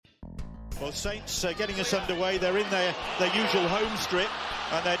Well, Saints getting us underway. They're in their usual home strip,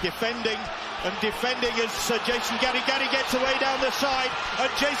 and they're defending. And defending as Jason Gadigadi gets away down the side. And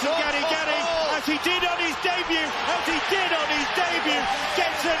Jason Gadigadi, as he did on his debut,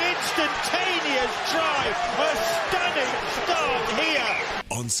 gets an instantaneous try. A stunning start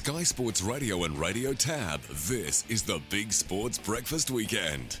here. On Sky Sports Radio and Radio Tab, this is the Big Sports Breakfast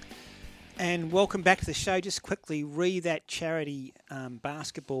Weekend. And welcome back to the show. Just quickly, that charity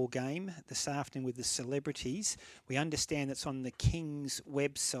basketball game this afternoon with the celebrities. We understand it's on the Kings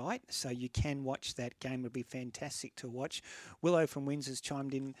website, so you can watch that game. It would be fantastic to watch. Willow from Windsor's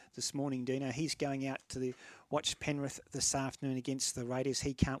chimed in this morning, Dino. He's going out to watch Penrith this afternoon against the Raiders.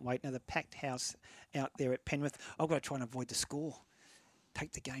 He can't wait. Another packed house out there at Penrith. I've got to try and avoid the score.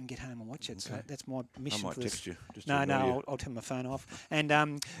 Take the game, get home and watch it. Okay. So that's my mission. I might for this. text you. I'll turn my phone off.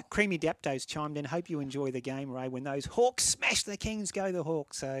 And Creamy Dapto's chimed in. Hope you enjoy the game, Ray. When those Hawks smash the Kings, go the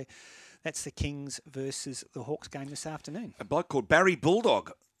Hawks. So that's the Kings versus the Hawks game this afternoon. A bloke called Barry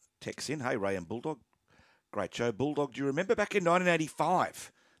Bulldog texts in. Hey, Ray and Bulldog. Great show, Bulldog. Do you remember back in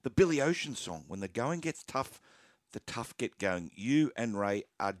 1985, the Billy Ocean song, when the going gets tough, the tough get going? You and Ray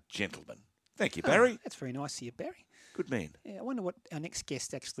are gentlemen. Thank you, Barry. That's very nice of you, Barry. Good man. Yeah, I wonder what our next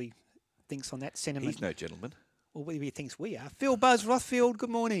guest actually thinks on that sentiment. He's no gentleman. Or whether he thinks we are. Phil Buzz Rothfield, good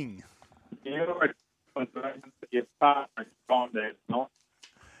morning. Yeah, your partner on there, not.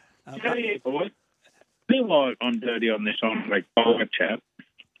 Hey, boys. Feel like I'm dirty on this Andre Collar chap.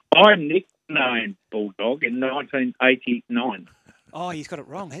 I nicknamed Bulldog in 1989. Oh, he's got it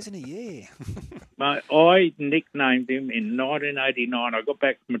wrong, hasn't he? Yeah. Mate, I nicknamed him in 1989. I got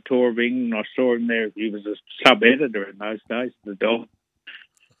back from a tour of England. I saw him there. He was a sub-editor in those days, the dog.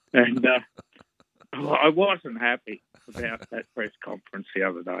 And I wasn't happy about that press conference the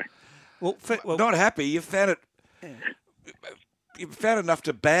other day. Well, not happy. You found it. Yeah. You found enough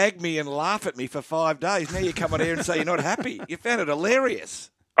to bag me and laugh at me for 5 days. Now you come on here and say you're not happy. You found it hilarious.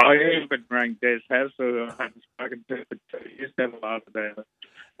 I even rang Des Hassel, who I haven't spoken to for 2 years, to have a laugh about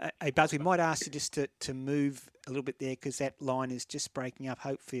it. Hey, Buzz, we might ask you just to move a little bit there because that line is just breaking up.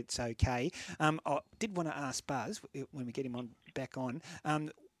 Hopefully it's okay. I did want to ask Buzz, when we get him back on,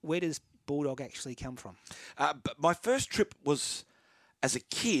 where does Bulldog actually come from? My first trip was as a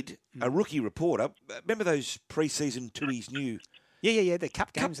kid, a rookie reporter. Remember those pre-season Tooheys New? Yeah, the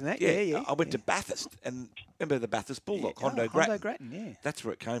cup games and that. Yeah. I went to Bathurst and remember the Bathurst Bulldog, Hondo Grattan, yeah. That's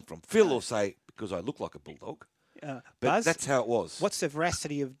where it came from. Phil will say, because I look like a bulldog. But Buzz, that's how it was. What's the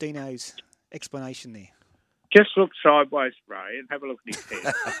veracity of Dino's explanation there? Just look sideways, Ray, and have a look at his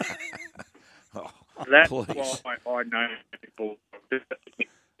head. That's please. why I know people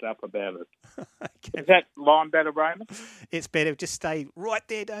up about it. Okay. Is that line better, Raymond? It's better. Just stay right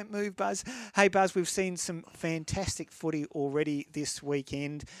there. Don't move, Buzz. Hey, Buzz, we've seen some fantastic footy already this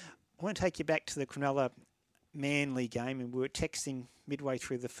weekend. I want to take you back to the Cronulla Manly game, and we were texting midway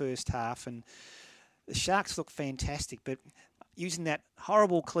through the first half, and the Sharks look fantastic, but using that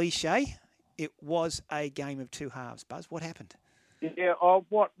horrible cliche, it was a game of two halves. Buzz, what happened? Yeah,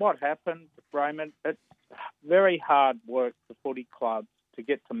 what happened, Raymond? It's very hard work for footy clubs to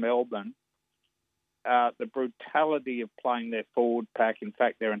get to Melbourne. The brutality of playing their forward pack, in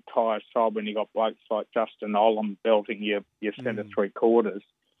fact, their entire side, when you got blokes like Justin Olam belting your centre three quarters,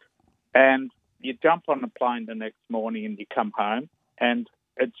 and you jump on the plane the next morning and you come home, and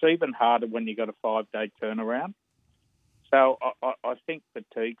it's even harder when you got a 5-day turnaround. So I think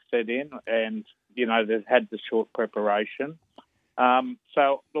fatigue set in, and they've had the short preparation.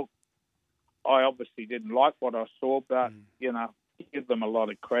 So look, I obviously didn't like what I saw, but give them a lot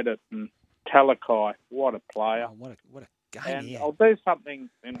of credit. And Talakai, what a player! Oh, what a game! And yeah. I'll do something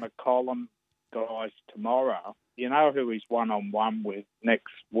in my column, guys, tomorrow. You know who he's one-on-one with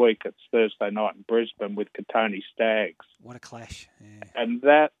next week? It's Thursday night in Brisbane with Katoni Staggs. What a clash! Yeah. And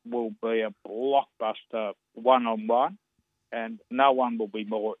that will be a blockbuster one-on-one, and no one will be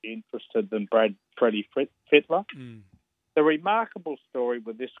more interested than Freddie Fittler. The remarkable story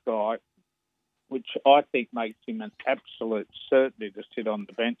with this guy, which I think makes him an absolute certainty to sit on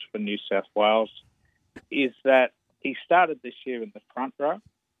the bench for New South Wales, is that he started this year in the front row.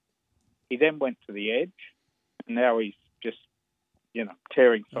 He then went to the edge, and now he's just,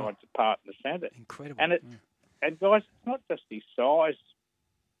 tearing sides apart in the centre. Incredible. And guys, it's not just his size.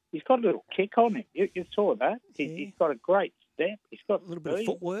 He's got a little kick on him. You saw that. He's got a great step. He's got a little bit of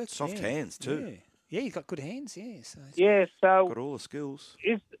footwork. Soft hands too. Yeah, he's got good hands, So got all the skills.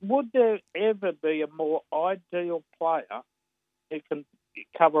 Would there ever be a more ideal player who can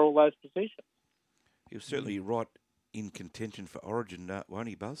cover all those positions? He was certainly right in contention for Origin, won't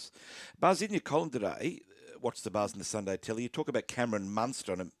he, Buzz? Buzz, in your column today, watch the Buzz and the Sunday Telly. You talk about Cameron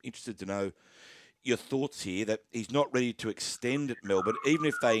Munster, and I'm interested to know your thoughts here, that he's not ready to extend at Melbourne, even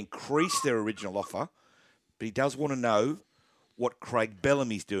if they increase their original offer, but he does want to know what Craig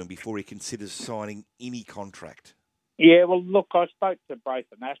Bellamy's doing before he considers signing any contract. Yeah, well, look, I spoke to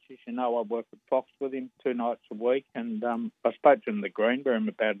Braithen Ashes. You know, I work at Fox with him 2 nights a week, and I spoke to him in the green room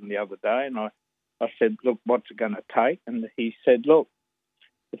about him the other day, and I said, look, what's it going to take? And he said, look,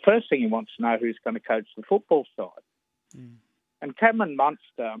 the first thing he wants to know who's going to coach the football side. Mm. And Cameron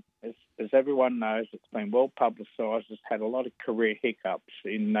Munster, as everyone knows, it's been well publicised, has had a lot of career hiccups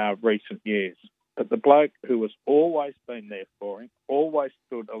in recent years. But the bloke who has always been there for him, always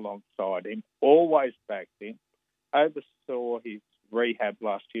stood alongside him, always backed him, oversaw his rehab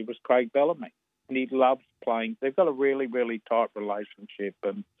last year, was Craig Bellamy. And he loves playing. They've got a really, really tight relationship.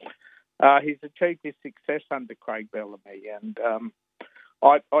 And he's achieved his success under Craig Bellamy. And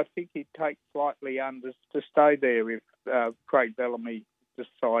I think he'd take slightly unders to stay there if Craig Bellamy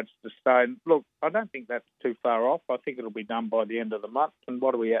decides to stay. And look, I don't think that's too far off. I think it'll be done by the end of the month. And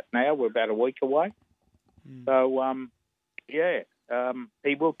what are we at now? We're about a week away. Mm. So,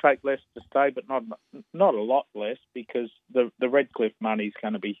 he will take less to stay, but not a lot less, because the Redcliffe money is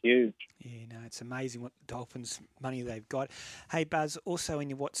going to be huge. Yeah, no, it's amazing what the Dolphins' money they've got. Hey, Buzz, also in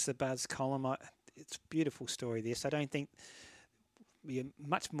your What's the Buzz column, it's a beautiful story, this. I don't think you're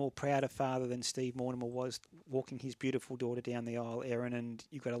much more prouder father than Steve Mortimer was walking his beautiful daughter down the aisle, Erin, and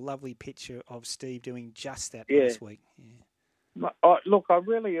you've got a lovely picture of Steve doing just that last week. Yeah. Look, I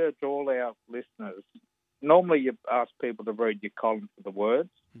really urge all our listeners. Normally you ask people to read your column for the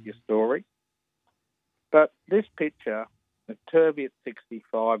words, your story. But this picture, Turvey at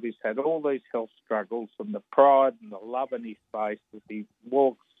 65, he's had all these health struggles, and the pride and the love in his face as he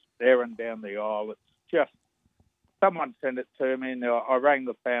walks Erin down the aisle. It's just, someone sent it to me, and I rang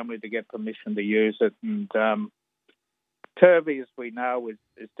the family to get permission to use it. And Turvey, as we know,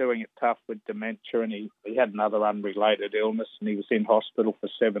 is doing it tough with dementia, and he had another unrelated illness, and he was in hospital for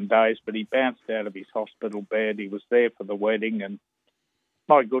 7 days, but he bounced out of his hospital bed. He was there for the wedding, and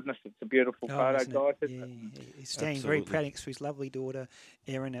my goodness, it's a beautiful photo, guys. Isn't it? He's standing very proud next to his lovely daughter,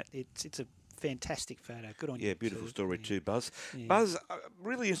 Erin. It's a fantastic photo. Good on you. Yeah, beautiful story too, Buzz. Yeah. Buzz, I'm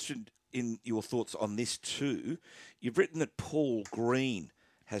really interested in your thoughts on this too. You've written that Paul Green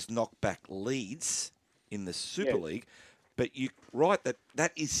has knocked back Leeds in the Super League, but you write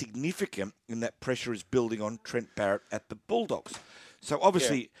that is significant and that pressure is building on Trent Barrett at the Bulldogs. So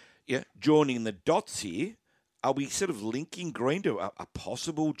obviously, joining the dots here, are we sort of linking Green to a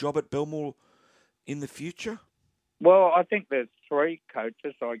possible job at Belmore in the future? Well, I think there's 3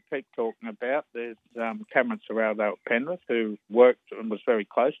 coaches I keep talking about. There's Cameron Ciraldo at Penrith, who worked and was very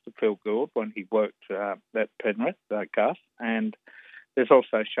close to Phil Gould when he worked at Penrith, Gus. And there's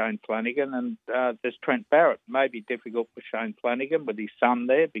also Shane Flanagan, and there's Trent Barrett. Maybe difficult for Shane Flanagan with his son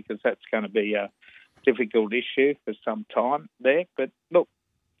there, because that's going to be a difficult issue for some time there. But look,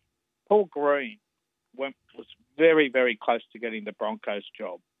 Paul Green was very, very close to getting the Broncos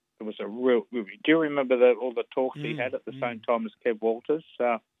job. It was a real. Do you remember all the talks he had at the same time as Kev Walters?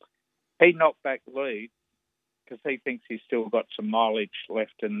 He knocked back Leeds because he thinks he's still got some mileage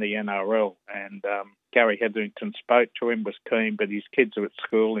left in the NRL. And Gary Hetherington spoke to him, was keen, but his kids are at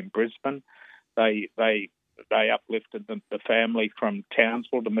school in Brisbane. They uplifted the family from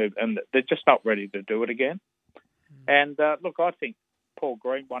Townsville to move, and they're just not ready to do it again. And look, I think Paul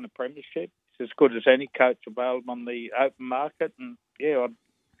Green won a premiership. He's as good as any coach available on the open market, and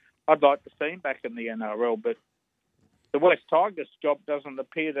I'd like to see him back in the NRL, but the West Tigers job doesn't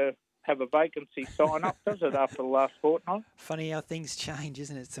appear to have a vacancy sign up, does it, after the last fortnight? Funny how things change,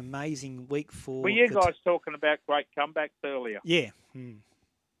 isn't it? It's amazing week 4. Were you guys talking about great comebacks earlier? Yeah.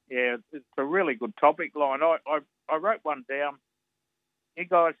 Yeah, it's a really good topic line. I wrote one down. You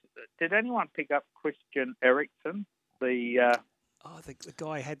guys, did anyone pick up Christian Eriksen? The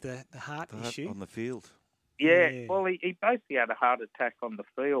guy who had the heart issue on the field. Yeah, well, he basically had a heart attack on the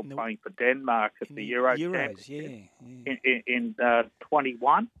field playing for Denmark at the Euros in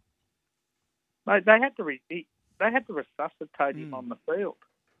 21. They had to resuscitate him on the field.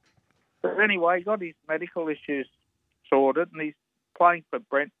 But anyway, he got his medical issues sorted, and he's playing for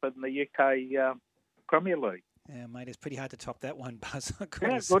Brentford in the UK Premier League. Yeah, mate, it's pretty hard to top that one, Buzz.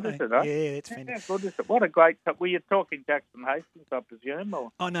 Good is it, huh? Yeah, it's fantastic. Good is it. What a great... Were you talking Jackson Hastings, I presume?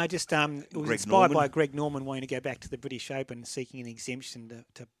 Or? Oh, no, just it was inspired by Greg Norman wanting to go back to the British Open, seeking an exemption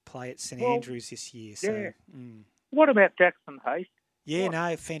to play at St Andrews this year. So, What about Jackson Hastings? Yeah,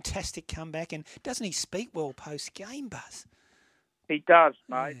 no, fantastic comeback. And doesn't he speak well post-game, Buzz? He does,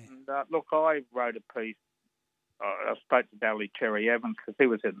 mate. Yeah. And look, I wrote a piece I spoke to Daly Cherry Evans because he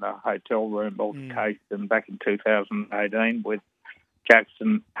was in the hotel room altercation back in 2018 with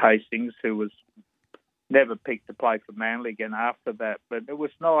Jackson Hastings, who was never picked to play for Manly again after that. But it was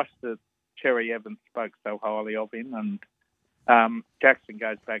nice that Cherry Evans spoke so highly of him. And Jackson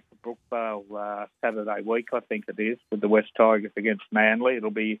goes back to Brookvale Saturday week, I think it is, with the West Tigers against Manly. It'll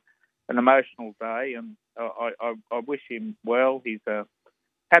be an emotional day, and I wish him well. He's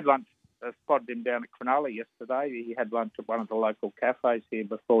had lunch. Spotted him down at Cronulla yesterday. He had lunch at one of the local cafes here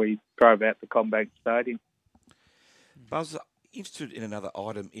before he drove out to CommBank Stadium. Buzz, interested in another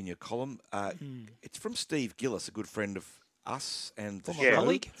item in your column. It's from Steve Gillis, a good friend of us and the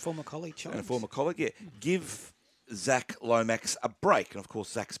show. Former colleague, Chimes. And a former colleague, yeah. Give Zach Lomax a break. And, of course,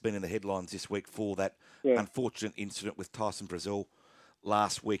 Zach's been in the headlines this week for that unfortunate incident with Tyson Brazil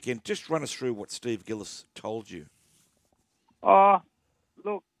last weekend. Just run us through what Steve Gillis told you.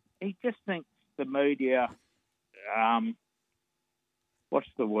 Look, he just thinks the media, what's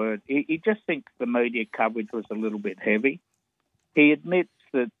the word? He just thinks the media coverage was a little bit heavy. He admits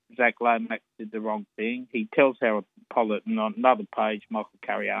that Zach Lomax did the wrong thing. He tells how on another page, Michael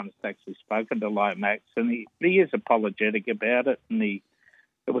Carianis actually spoken to Lomax, and he is apologetic about it. And it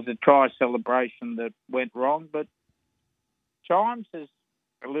was a try celebration that went wrong, but Chimes is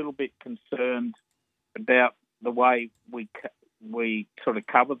a little bit concerned about the way we sort of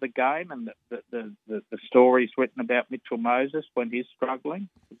cover the game and the stories written about Mitchell Moses when he's struggling,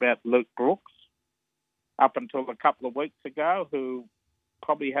 about Luke Brooks, up until a couple of weeks ago, who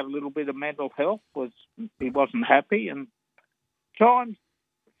probably had a little bit of mental health, he wasn't happy. And Chimes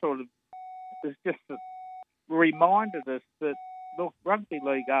sort of has just reminded us that, look, rugby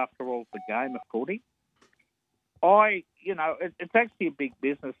league, after all, is a game of footy. It's actually a big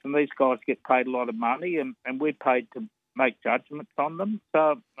business, and these guys get paid a lot of money, and we're paid to make judgments on them.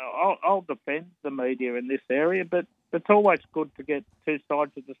 So I'll defend the media in this area, but it's always good to get two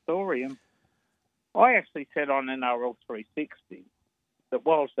sides of the story. And I actually said on NRL 360 that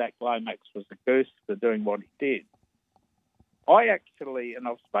while Zach Lomax was a goose for doing what he did, and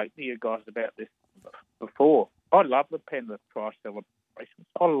I've spoken to you guys about this before, I love the Penrith try celebrations.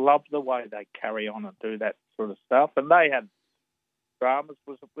 I love the way they carry on and do that sort of stuff. And they had dramas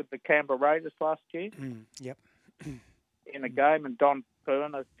with the Canberra Raiders last year. Yep. In a game, and Don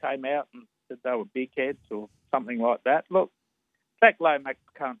Perner came out and said they were big heads or something like that. Look, Zach Lomax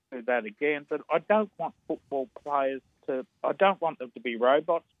can't do that again, but I don't want football players I don't want them to be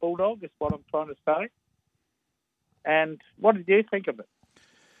robots, Bulldog, is what I'm trying to say. And what did you think of it?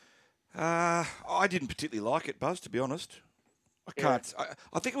 I didn't particularly like it, Buzz, to be honest. I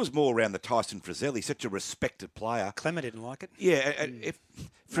think it was more around the Tyson Frizzell. He's such a respected player. Clemmer didn't like it. Yeah, if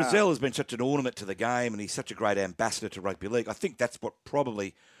Frizzell has been such an ornament to the game and he's such a great ambassador to rugby league, I think that's what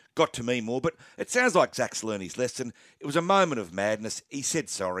probably got to me more. But it sounds like Zach's learned his lesson. It was a moment of madness. He said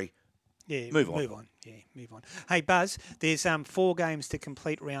sorry. Yeah, move on. Yeah, move on. Hey, Buzz, there's 4 games to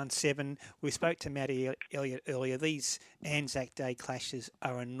complete round 7. We spoke to Matty Elliott earlier. These Anzac Day clashes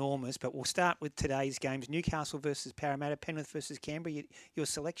are enormous, but we'll start with today's games. Newcastle versus Parramatta, Penrith versus Canberra. Your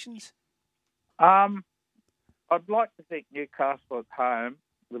selections? I'd like to think Newcastle at home,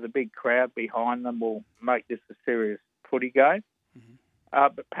 with a big crowd behind them, will make this a serious footy game.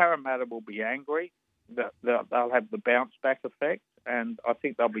 Mm-hmm. But Parramatta will be angry. They'll have the bounce-back effect, and I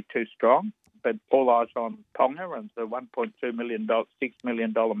think they'll be too strong. But all eyes on Ponga and the $1.2 million, $6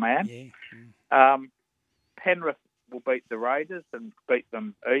 million man. Yeah. Penrith will beat the Raiders and beat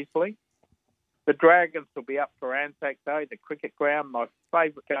them easily. The Dragons will be up for Anzac Day, the cricket ground. My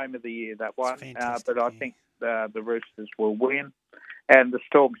favourite game of the year, that one. But I think the Roosters will win. And the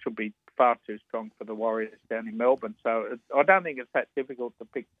Storm should be far too strong for the Warriors down in Melbourne. So I don't think it's that difficult to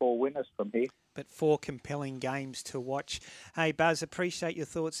pick 4 winners from here. But 4 compelling games to watch. Hey, Buzz, appreciate your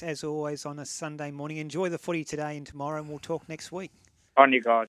thoughts as always on a Sunday morning. Enjoy the footy today and tomorrow, and we'll talk next week. On you guys.